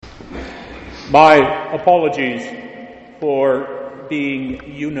My apologies for being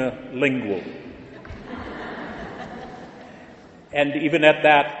unilingual. And even at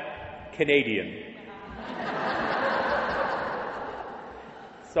that, Canadian.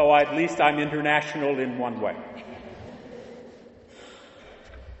 So at least I'm international in one way.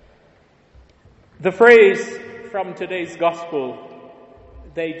 The phrase from today's gospel,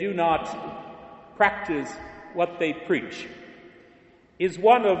 "They do not practice what they preach," is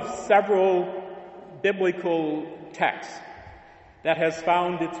one of several biblical texts that has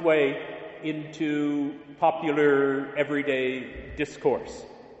found its way into popular everyday discourse.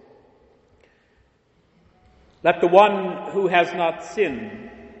 "Let the one who has not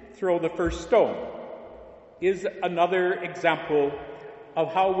sinned throw the first stone" is another example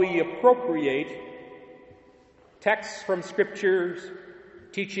of how we appropriate texts from Scriptures,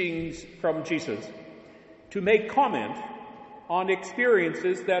 teachings from Jesus, to make comment on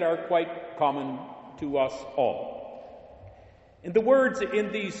experiences that are quite common to us all. And the words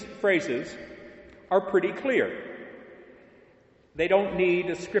in these phrases are pretty clear. They don't need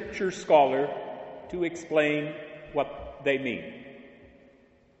a Scripture scholar to explain what they mean.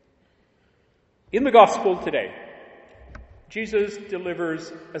 In the Gospel today, Jesus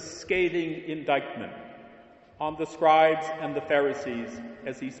delivers a scathing indictment on the scribes and the Pharisees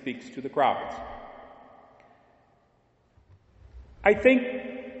as he speaks to the crowds. I think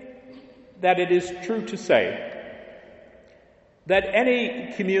that it is true to say that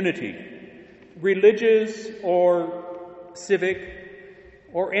any community, religious or civic,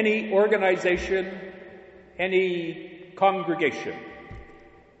 or any organization, any congregation,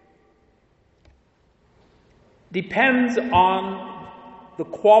 depends on the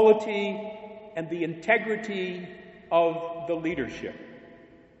quality and the integrity of the leadership.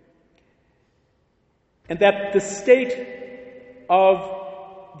 And that the state of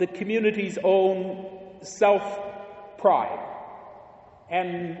the community's own self-pride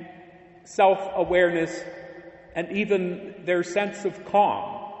and self-awareness and even their sense of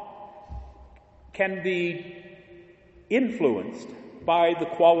calm can be influenced by the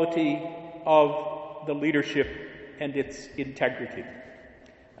quality of the leadership and its integrity.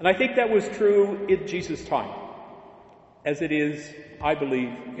 And I think that was true in Jesus' time, as it is, I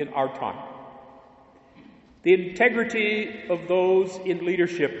believe, in our time. The integrity of those in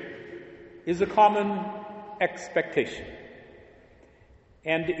leadership is a common expectation.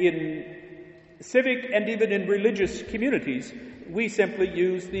 And in civic and even in religious communities, we simply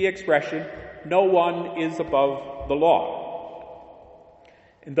use the expression, "No one is above the law."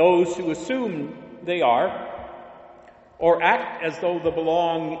 And those who assume they are, or act as though they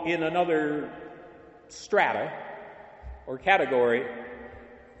belong in another strata or category,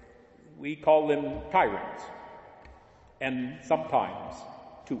 we call them tyrants, and sometimes,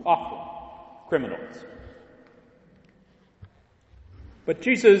 too often, criminals. But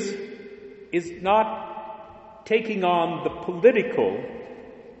Jesus is not taking on the political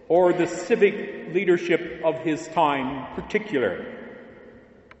or the civic leadership of his time particularly.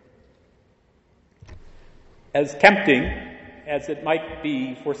 As tempting as it might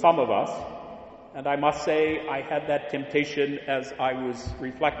be for some of us, and I must say I had that temptation as I was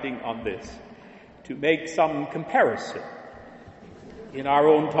reflecting on this, to make some comparison in our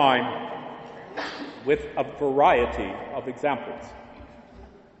own time with a variety of examples.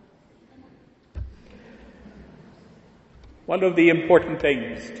 One of the important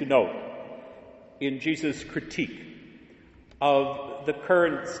things to note in Jesus' critique of the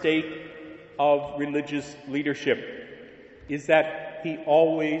current state of religious leadership is that he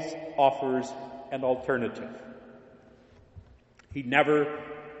always offers an alternative. He never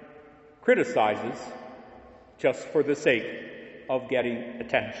criticizes just for the sake of getting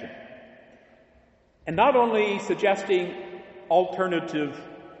attention. And not only suggesting alternative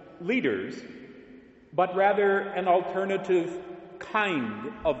leaders, but rather an alternative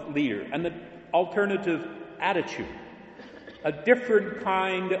kind of leader, an alternative attitude, a different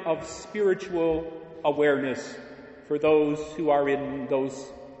kind of spiritual awareness for those who are in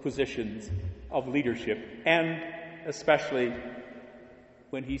those positions of leadership, and especially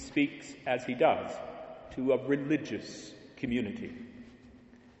when he speaks, as he does, to a religious community.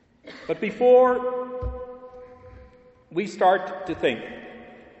 But before we start to think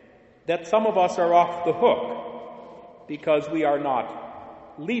that some of us are off the hook because we are not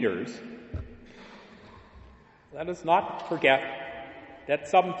leaders, let us not forget that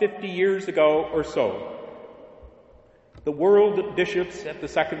some 50 years ago or so, the world bishops at the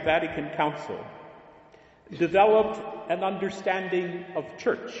Second Vatican Council developed an understanding of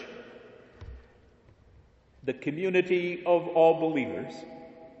church, the community of all believers,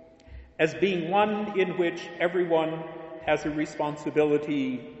 as being one in which everyone has a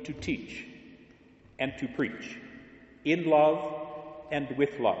responsibility to teach and to preach, in love and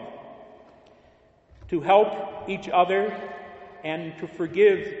with love, to help each other and to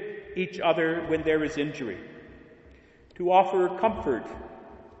forgive each other when there is injury, to offer comfort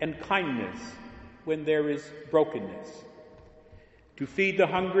and kindness when there is brokenness, to feed the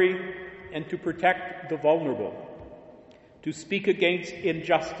hungry and to protect the vulnerable, to speak against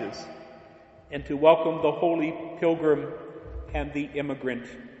injustice and to welcome the holy pilgrim and the immigrant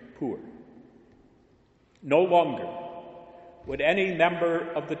poor. No longer would any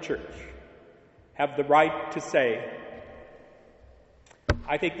member of the church have the right to say,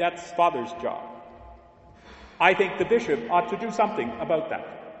 I think that's Father's job. I think the bishop ought to do something about that.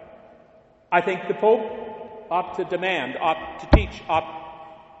 I think the Pope ought to demand, ought to teach,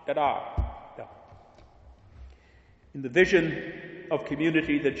 ought, da-da. No. In the vision of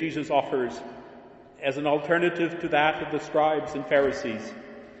community that Jesus offers as an alternative to that of the scribes and Pharisees,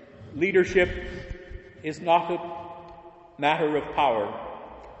 leadership is not a matter of power,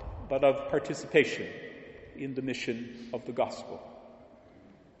 but of participation in the mission of the gospel.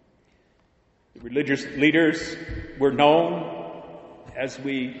 The religious leaders were known, as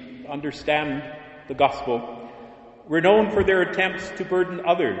we understand the gospel, were known for their attempts to burden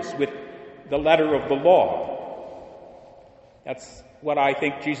others with the letter of the law. That's what I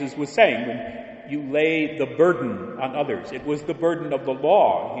think Jesus was saying when you lay the burden on others. It was the burden of the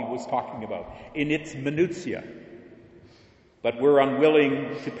law he was talking about, in its minutiae. But we're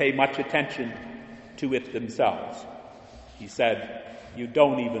unwilling to pay much attention to it themselves. He said, you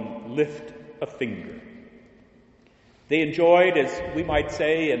don't even lift a finger. They enjoyed, as we might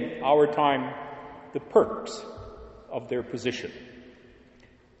say in our time, the perks of their position,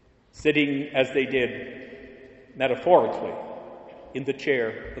 sitting as they did, metaphorically, in the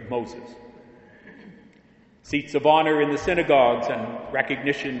chair of Moses. Seats of honor in the synagogues and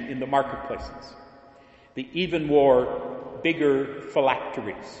recognition in the marketplaces. They even wore bigger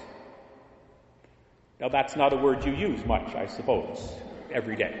phylacteries. Now that's not a word you use much, I suppose,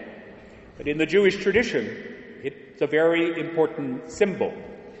 every day. But in the Jewish tradition, it's a very important symbol.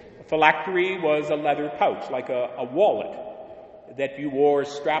 A phylactery was a leather pouch, like a wallet, that you wore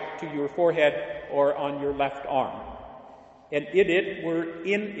strapped to your forehead or on your left arm. And in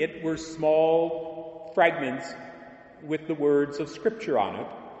it were small fragments with the words of Scripture on it,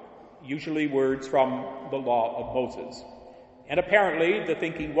 usually words from the law of Moses. And apparently the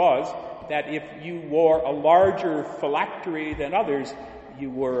thinking was that if you wore a larger phylactery than others, you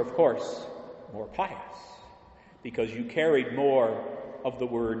were, of course, more pious, because you carried more of the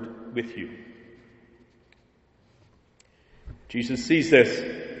word with you. Jesus sees this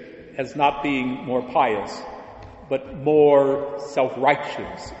as not being more pious, but more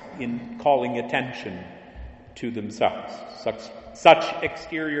self-righteous in calling attention to themselves. Such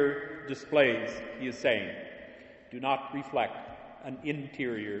exterior displays, he is saying, do not reflect an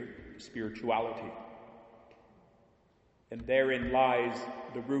interior spirituality. And therein lies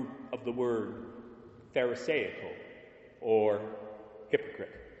the root of the word pharisaical, or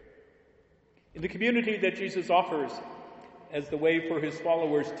hypocrite. In the community that Jesus offers as the way for his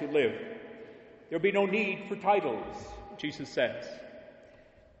followers to live, there'll be no need for titles, Jesus says.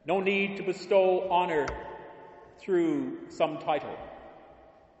 No need to bestow honor through some title.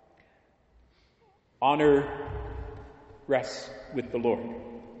 Honor rests with the Lord.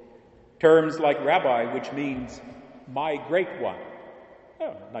 Terms like rabbi, which means my great one.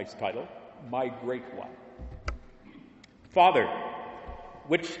 Oh, nice title. My great one. Father,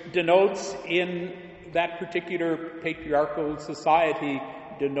 which denotes in that particular patriarchal society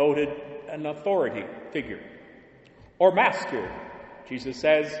denoted an authority figure. Or master, Jesus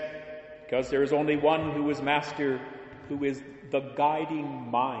says, because there is only one who is master, who is the guiding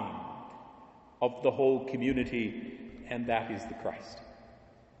mind of the whole community, and that is the Christ.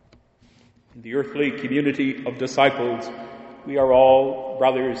 In the earthly community of disciples, we are all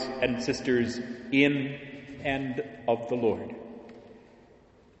brothers and sisters in and of the Lord.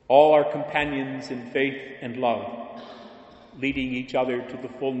 All are companions in faith and love, leading each other to the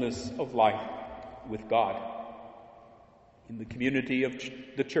fullness of life with God. In the community of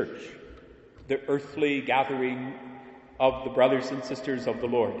the church, the earthly gathering of the brothers and sisters of the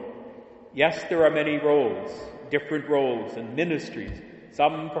Lord. Yes, there are many roles, different roles and ministries,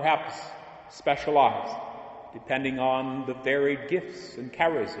 some perhaps specialized, depending on the varied gifts and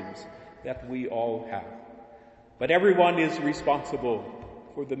charisms that we all have. But everyone is responsible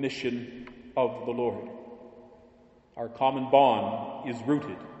for the mission of the Lord. Our common bond is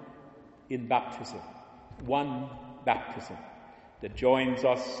rooted in baptism, one baptism, that joins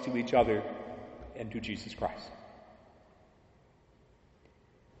us to each other and to Jesus Christ.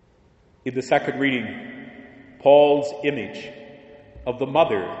 In the second reading, Paul's image of the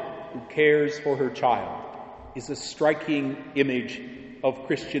mother who cares for her child is a striking image of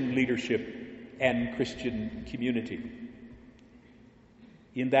Christian leadership and Christian community.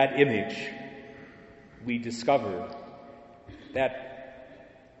 In that image, we discover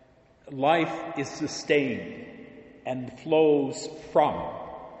that life is sustained and flows from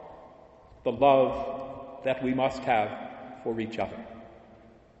the love that we must have for each other.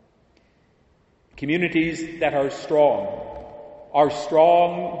 Communities that are strong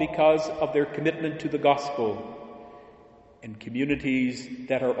because of their commitment to the gospel, and communities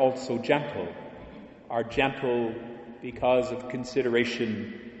that are also gentle are gentle because of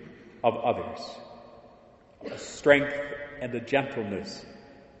consideration of others. A strength and a gentleness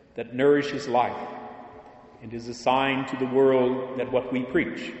that nourishes life and is a sign to the world that what we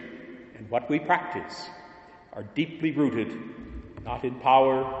preach and what we practice are deeply rooted not in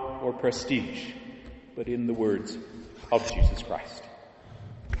power or prestige, but in the words of Jesus Christ.